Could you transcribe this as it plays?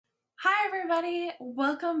Hi everybody,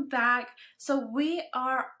 welcome back. So we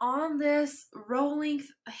are on this rolling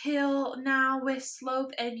hill now with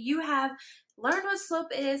slope, and you have learned what slope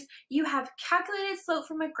is, you have calculated slope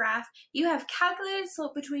from a graph, you have calculated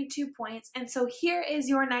slope between 2 points, and so here is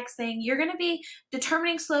your next thing. You're going to be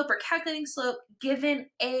determining slope or calculating slope given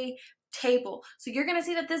a table. So you're going to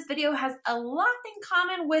see that this video has a lot in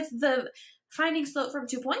common with the finding slope from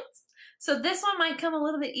 2 points. So this one might come a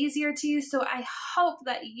little bit easier to you, so I hope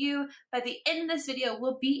that you, by the end of this video,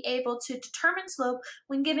 will be able to determine slope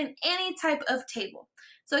when given any type of table.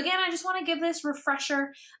 So again, I just want to give this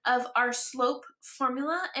refresher of our slope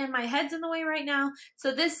formula, and my head's in the way right now.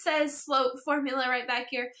 So this says slope formula right back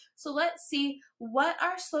here. So let's see what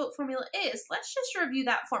our slope formula is. Let's just review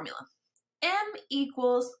that formula. M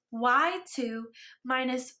equals y2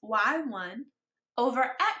 minus y1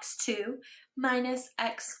 over x2 minus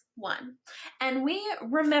x1. And we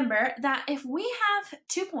remember that if we have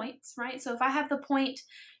 2 points, right? So if I have the point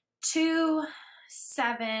 2,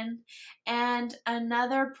 7 and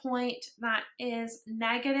another point that is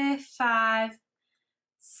 -5,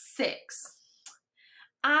 6.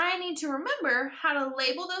 I need to remember how to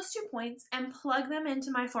label those 2 points and plug them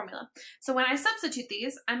into my formula. So when I substitute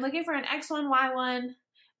these, I'm looking for an x1, y1,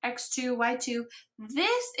 x2, y2.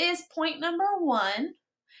 This is point number 1.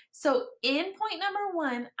 So in point number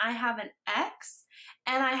 1, I have an x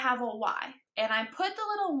and I have a y. And I put the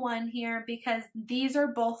little 1 here because these are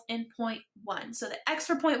both in point 1. So the x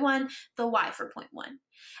for point 1, the y for point 1.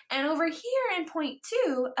 And over here in point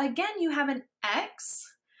 2, again, you have an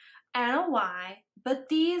x and a y, but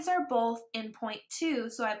these are both in point 2,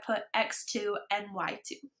 so I put x2 and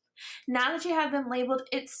y2. Now that you have them labeled,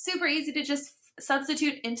 it's super easy to just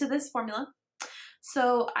substitute into this formula.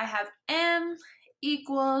 So I have m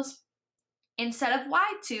equals, instead of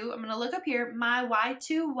y2, I'm going to look up here, my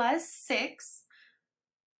y2 was 6,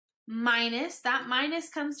 minus, that minus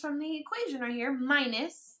comes from the equation right here,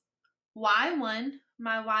 minus y1,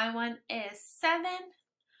 my y1 is 7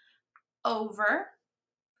 over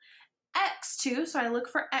x2, so I look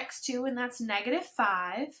for x2, and that's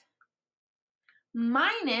 -5,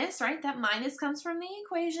 minus, right, that minus comes from the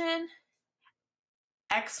equation,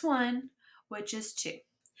 x1, which is 2.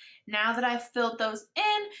 Now that I've filled those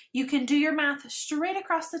in, you can do your math straight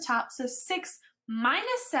across the top. So 6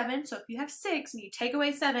 minus 7, so if you have 6 and you take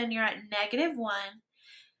away 7, you're at -1.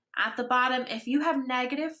 At the bottom, if you have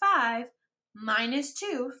 -5, minus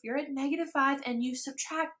 2, if you're at -5 and you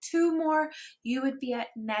subtract 2 more, you would be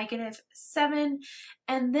at -7.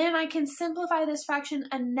 And then I can simplify this fraction.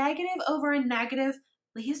 A negative over a negative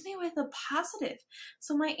leaves me with a positive.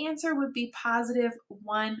 So my answer would be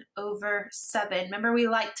 +1/7. Remember, we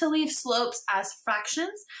like to leave slopes as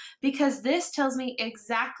fractions because this tells me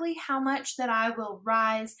exactly how much that I will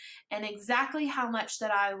rise and exactly how much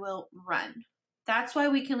that I will run. That's why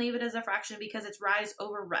we can leave it as a fraction, because it's rise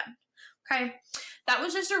over run. Okay, that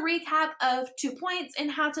was just a recap of 2 points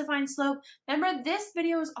and how to find slope. Remember, this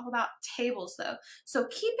video is all about tables though. So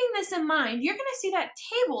keeping this in mind, you're gonna see that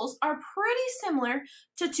tables are pretty similar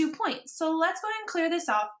to 2 points. So let's go ahead and clear this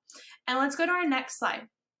off, and let's go to our next slide.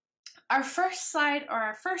 Our first slide, or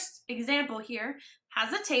our first example here,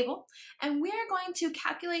 has a table, and we are going to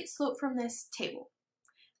calculate slope from this table.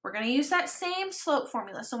 We're gonna use that same slope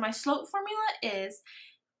formula. So my slope formula is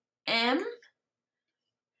m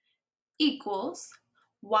equals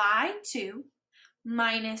y2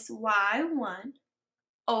 minus y1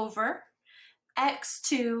 over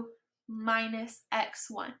x2 minus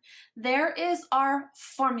x1. There is our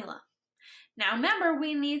formula. Now remember,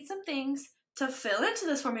 we need some things to fill into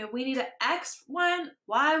this formula. We need an x1,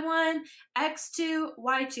 y1, x2,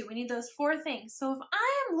 y2. We need those 4 things. So if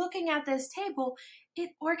I am looking at this table,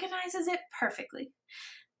 it organizes it perfectly.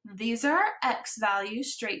 These are our x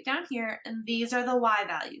values straight down here, and these are the y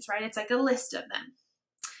values, right? It's like a list of them.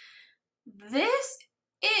 This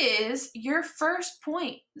is your first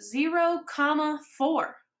point, 0,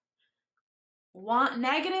 4.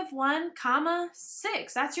 -1,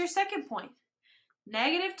 6. That's your second point.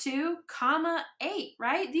 -2, 8,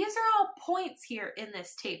 right? These are all points here in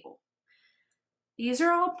this table. These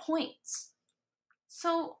are all points.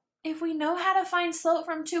 So if we know how to find slope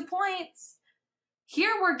from 2 points,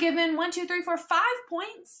 here we're given 1, 2, 3, 4, 5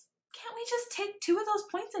 points. Can't we just take 2 of those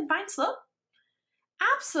points and find slope?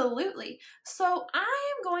 Absolutely. So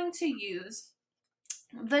I am going to use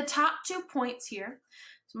the top 2 points here.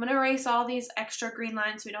 So I'm going to erase all these extra green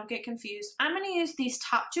lines so we don't get confused. I'm going to use these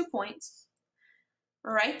top 2 points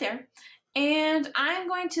right there, and I'm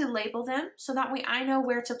going to label them so that way I know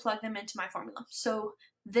where to plug them into my formula. So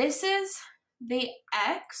this is the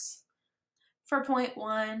x for point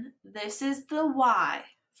 1. This is the y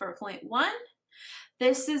for point 1.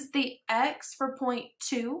 This is the x for point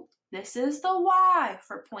 2. This is the y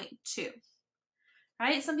for point 2.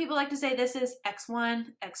 Right? Some people like to say this is x1,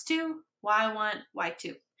 x2, y1,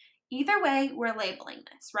 y2. Either way, we're labeling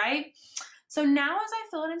this, right? So now as I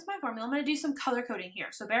fill it into my formula, I'm going to do some color coding here.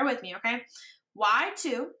 So bear with me, okay?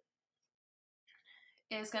 Y2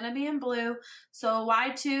 is going to be in blue. So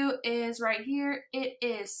Y2 is right here. It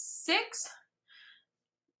is 6.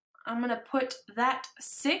 I'm going to put that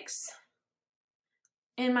 6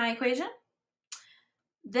 in my equation.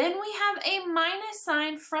 Then we have a minus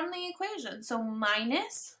sign from the equation. So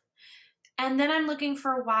minus, and then I'm looking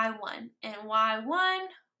for Y1. And Y1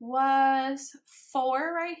 was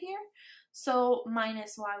 4 right here. So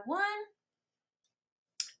minus Y1.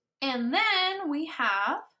 And then we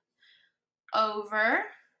have over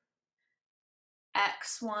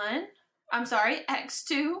x1, I'm sorry,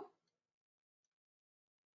 x2,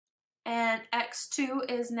 and x2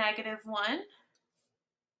 is -1,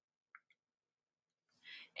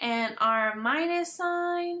 and our minus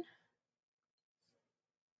sign,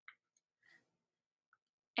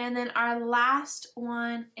 and then our last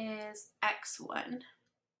one is x1.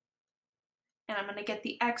 And I'm going to get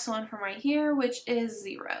the x1 from right here, which is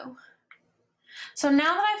 0. So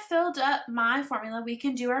now that I've filled up my formula, we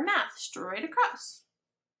can do our math straight across.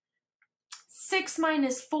 6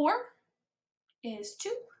 minus 4 is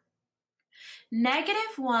 2.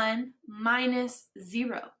 -1 minus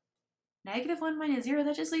 0. -1 minus 0,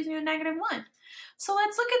 that just leaves me with -1. So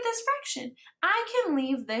let's look at this fraction. I can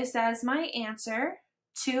leave this as my answer,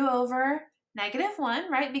 2 over -1,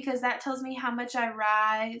 right? Because that tells me how much I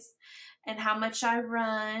rise and how much I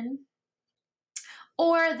run.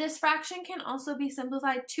 Or this fraction can also be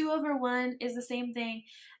simplified. 2 over 1 is the same thing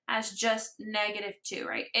as just -2,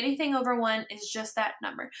 right? Anything over 1 is just that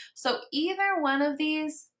number. So either one of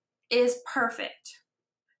these is perfect,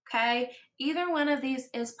 okay? Either one of these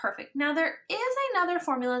is perfect. Now there is another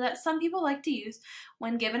formula that some people like to use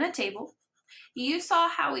when given a table. You saw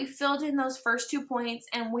how we filled in those first 2 points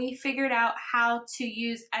and we figured out how to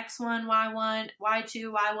use x1, y1,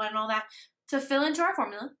 y2, y1, and all that to fill into our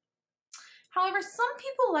formula. However, some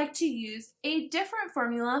people like to use a different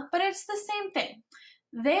formula, but it's the same thing.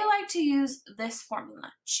 They like to use this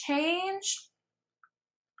formula. Change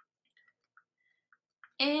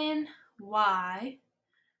in y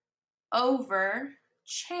over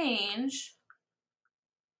change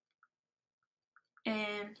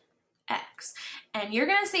in x. And you're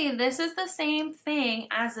going to see this is the same thing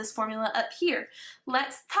as this formula up here.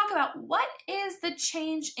 Let's talk about what is the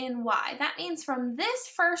change in y. That means from this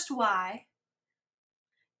first y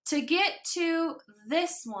to get to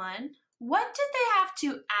this one, what did they have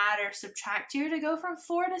to add or subtract here to go from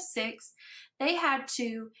 4 to 6? They had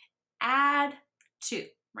to add 2,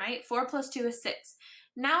 right? 4 plus 2 is 6.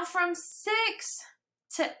 Now from 6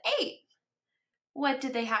 to 8, what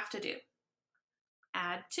did they have to do?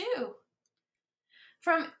 Add 2.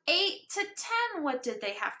 From 8 to 10, what did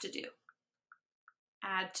they have to do?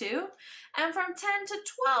 Add 2. And from 10 to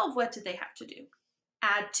 12, what did they have to do?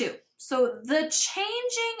 Add 2. So the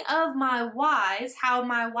changing of my y's, how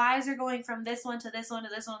my y's are going from this one to this one to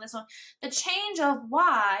this one to this one, the change of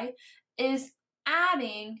y is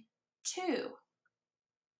adding 2.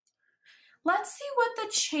 Let's see what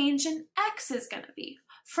the change in x is going to be.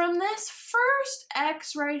 From this first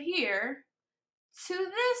x right here to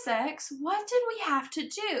this x, what did we have to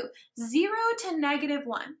do? 0 to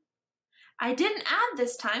 -1. I didn't add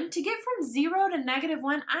this time. To get from 0 to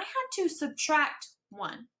 -1, I had to subtract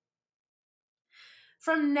 1.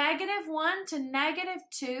 From -1 to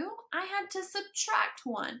 -2, I had to subtract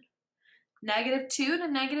 1. -2 to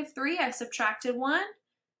 -3, I subtracted 1.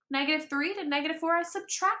 -3 to -4, I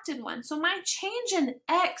subtracted 1. So my change in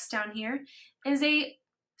x down here is a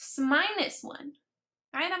 -1,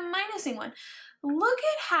 right? I'm minusing 1. Look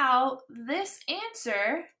at how this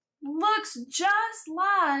answer looks just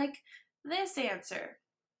like this answer,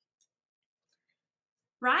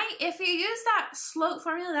 right? If you use that slope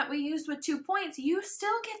formula that we used with 2 points, you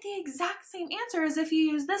still get the exact same answer as if you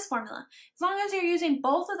use this formula. As long as you're using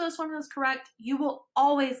both of those formulas correct, you will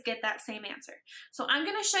always get that same answer. So I'm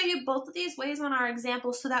going to show you both of these ways on our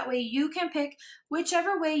example so that way you can pick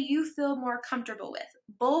whichever way you feel more comfortable with.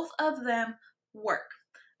 Both of them work.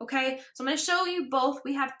 Okay, so I'm going to show you both.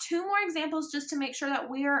 We have 2 more examples just to make sure that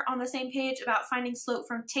we are on the same page about finding slope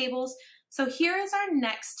from tables. So here is our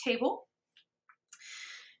next table.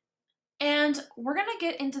 And we're going to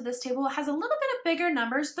get into this table. It has a little bit of bigger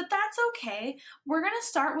numbers, but that's okay. We're going to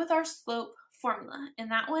start with our slope formula, and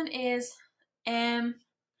that one is m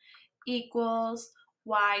equals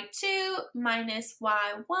y2 minus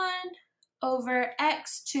y1 over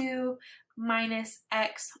x2 minus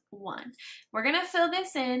x1. We're going to fill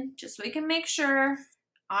this in just so we can make sure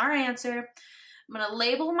our answer. I'm going to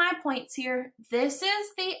label my points here. This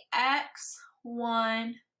is the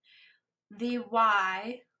x1, the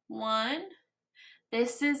y1.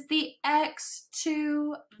 This is the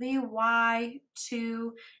x2, the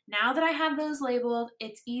y2. Now that I have those labeled,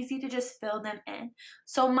 it's easy to just fill them in.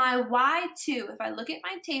 So my y2, if I look at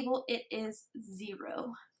my table, it is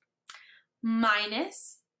 0.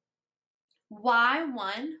 Minus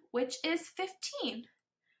y1, which is 15.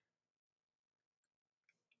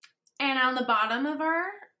 And on the bottom of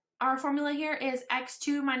our formula here is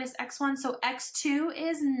x2 minus x1. So x2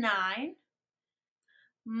 is 9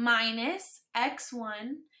 minus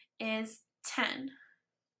x1 is 10.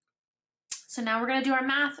 So now we're going to do our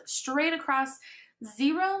math straight across.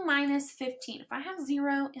 0 minus 15. If I have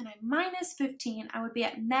 0 and I minus 15, I would be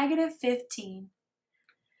at negative 15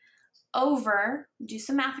 over, do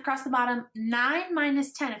some math across the bottom, 9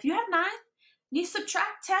 minus 10. If you have 9, you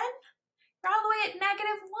subtract 10, you're all the way at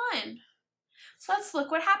negative 1. So let's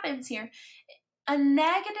look what happens here. A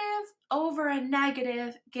negative over a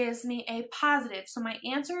negative gives me a positive. So my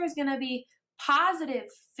answer is going to be positive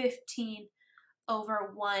 15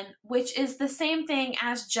 over 1, which is the same thing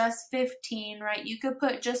as just 15, right? You could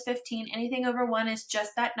put just 15. Anything over 1 is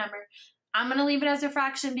just that number. I'm going to leave it as a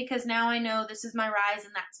fraction because now I know this is my rise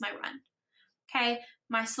and that's my run. Okay,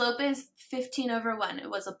 my slope is 15 over 1. It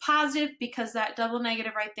was a positive because that double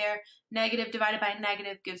negative right there, negative divided by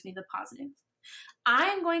negative gives me the positive.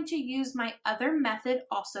 I'm going to use my other method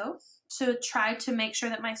also to try to make sure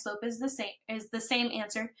that my slope is the same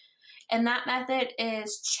answer. And that method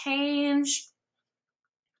is change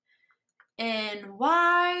in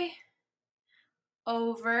y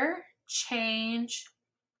over change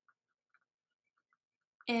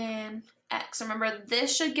in x. Remember,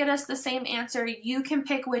 this should get us the same answer. You can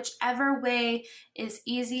pick whichever way is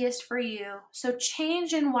easiest for you. So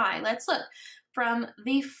change in y. Let's look from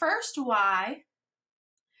the first y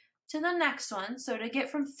to the next one. So to get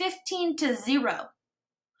from 15 to 0,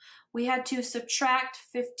 we had to subtract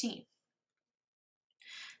 15.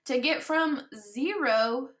 To get from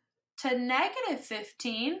 0 to negative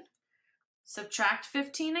 15, subtract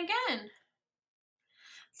 15 again.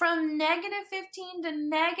 From negative 15 to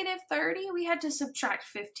negative 30, we had to subtract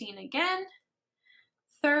 15 again.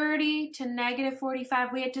 30 to negative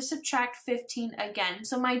 45, we had to subtract 15 again.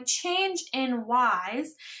 So my change in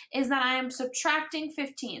y's is that I am subtracting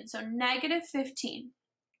 15, so negative 15.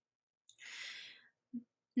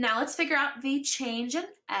 Now let's figure out the change in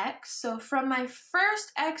x. So from my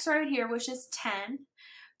first x right here, which is 10,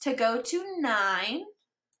 to go to 9,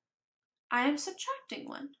 I am subtracting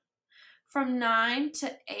 1. From 9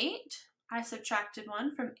 to 8, I subtracted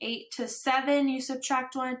 1. From 8 to 7, you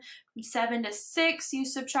subtract 1. From 7 to 6, you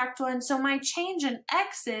subtract 1. So my change in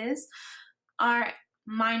x's are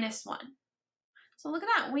minus 1. So look at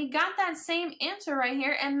that. We got that same answer right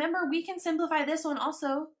here. And remember, we can simplify this one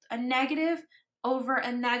also. A negative over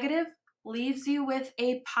a negative leaves you with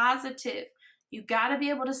a positive. You got to be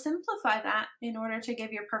able to simplify that in order to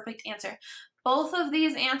give your perfect answer. Both of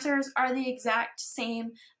these answers are the exact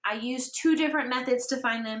same. I used 2 different methods to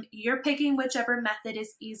find them. You're picking whichever method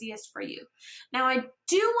is easiest for you. Now, I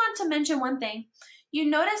do want to mention one thing. You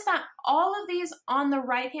notice that all of these on the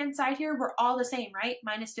right-hand side here were all the same, right?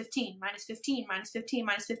 Minus 15, minus 15, minus 15,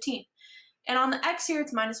 minus 15. And on the x here,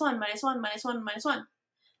 it's minus 1, minus 1, minus 1, minus 1.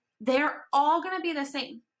 They're all going to be the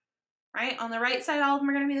same. Right? On the right side, all of them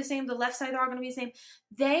are going to be the same. The left side, they're all going to be the same.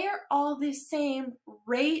 They are all the same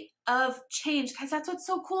rate of change. Guys, that's what's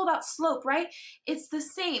so cool about slope, right? It's the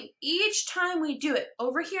same. Each time we do it,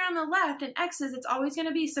 over here on the left in x's, it's always going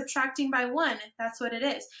to be subtracting by 1, if that's what it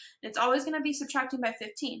is. It's always going to be subtracting by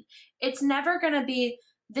 15. It's never going to be,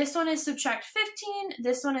 this one is subtract 15,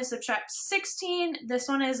 this one is subtract 16, this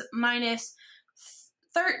one is minus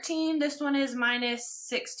 13, this one is minus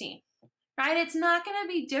 16. Right? It's not going to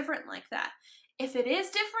be different like that. If it is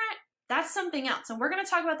different, that's something else. And we're going to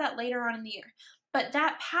talk about that later on in the year. But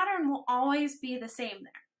that pattern will always be the same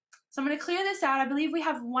there. So I'm going to clear this out. I believe we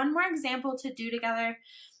have one more example to do together.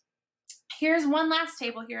 Here's one last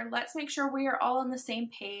table here. Let's make sure we are all on the same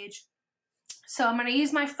page. So I'm going to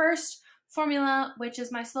use my first formula, which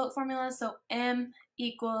is my slope formula. So m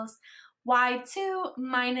equals y2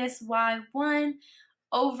 minus y1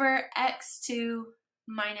 over x2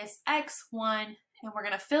 minus x1, and we're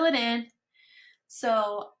going to fill it in.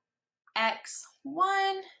 So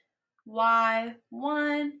x1,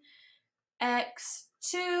 y1,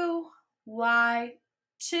 x2,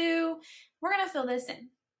 y2. We're going to fill this in.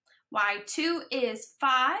 y2 is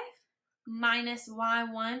 5, minus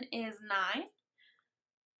y1 is 9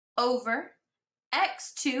 over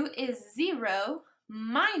x2 is 0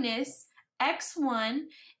 minus x1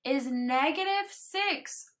 is negative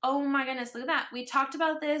 6. Oh my goodness, look at that. We talked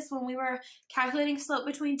about this when we were calculating slope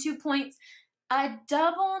between 2 points. A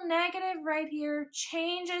double negative right here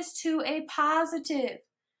changes to a positive.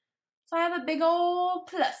 So I have a big old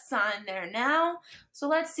plus sign there now. So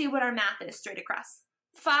let's see what our math is straight across.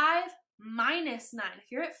 5 minus 9.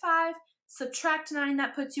 If you're at 5, subtract 9,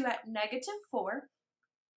 that puts you at negative 4.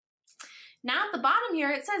 Now at the bottom here,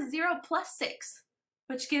 it says 0 plus 6,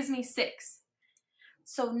 which gives me 6.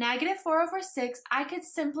 So negative 4 over 6, I could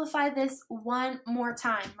simplify this one more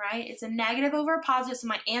time, right? It's a negative over a positive, so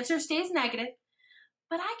my answer stays negative.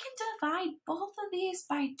 But I can divide both of these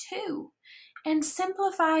by 2 and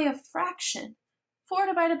simplify a fraction. 4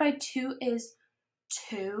 divided by 2 is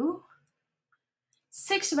 2.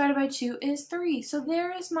 6 divided by 2 is 3. So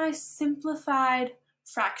there is my simplified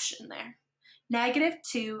fraction there. Negative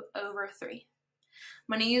 2 over 3.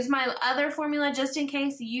 I'm going to use my other formula just in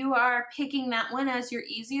case you are picking that one as your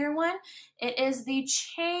easier one. It is the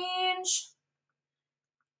change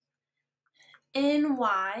in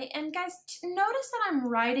y. And guys, notice that I'm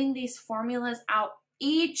writing these formulas out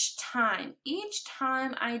each time. Each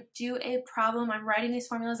time I do a problem, I'm writing these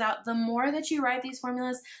formulas out. The more that you write these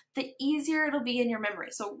formulas, the easier it'll be in your memory.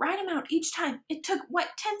 So write them out each time. It took, what,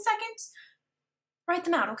 10 seconds? Write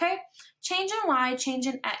them out, okay? Change in y, change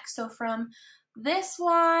in x. So from this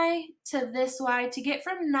y, to get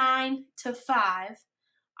from 9 to 5,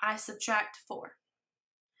 I subtract 4.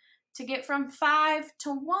 To get from 5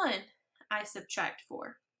 to 1, I subtract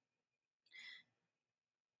 4.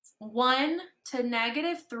 1 to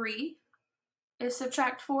negative 3 is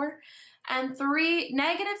subtract 4. And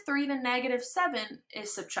negative 3 to negative 7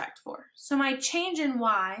 is subtract 4. So my change in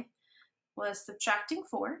y was subtracting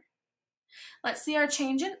 4. Let's see our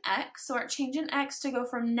change in x. So our change in x to go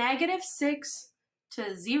from negative 6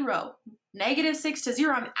 to 0. Negative 6 to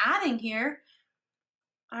 0, I'm adding here.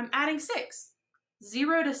 I'm adding 6.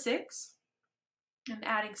 0 to 6, I'm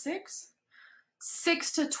adding 6.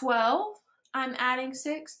 6 to 12, I'm adding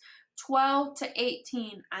 6. 12 to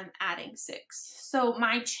 18, I'm adding 6. So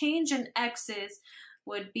my change in x's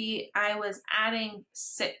would be I was adding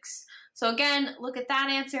 6. So again, look at that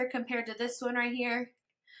answer compared to this one right here.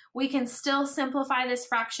 We can still simplify this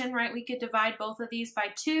fraction, right? We could divide both of these by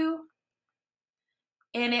 2,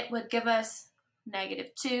 and it would give us negative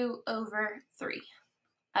 2 over 3.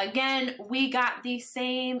 Again, we got the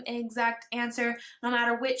same exact answer no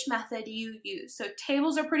matter which method you use. So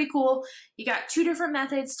tables are pretty cool. You got 2 different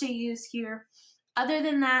methods to use here. Other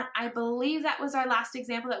than that, I believe that was our last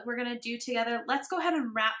example that we're going to do together. Let's go ahead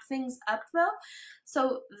and wrap things up though.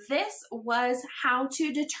 So this was how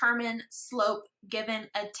to determine slope given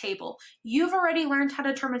a table. You've already learned how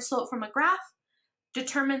to determine slope from a graph,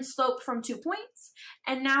 determine slope from 2 points,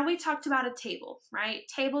 and now we talked about a table, right?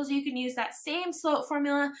 Tables, you can use that same slope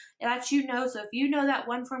formula that you know. So if you know that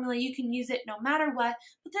one formula, you can use it no matter what.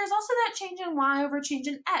 But there's also that change in y over change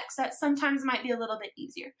in x that sometimes might be a little bit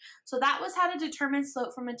easier. So that was how to determine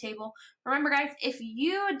slope from a table. Remember guys, if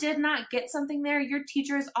you did not get something there, your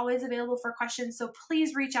teacher is always available for questions. So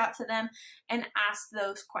please reach out to them and ask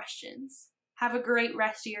those questions. Have a great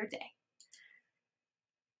rest of your day.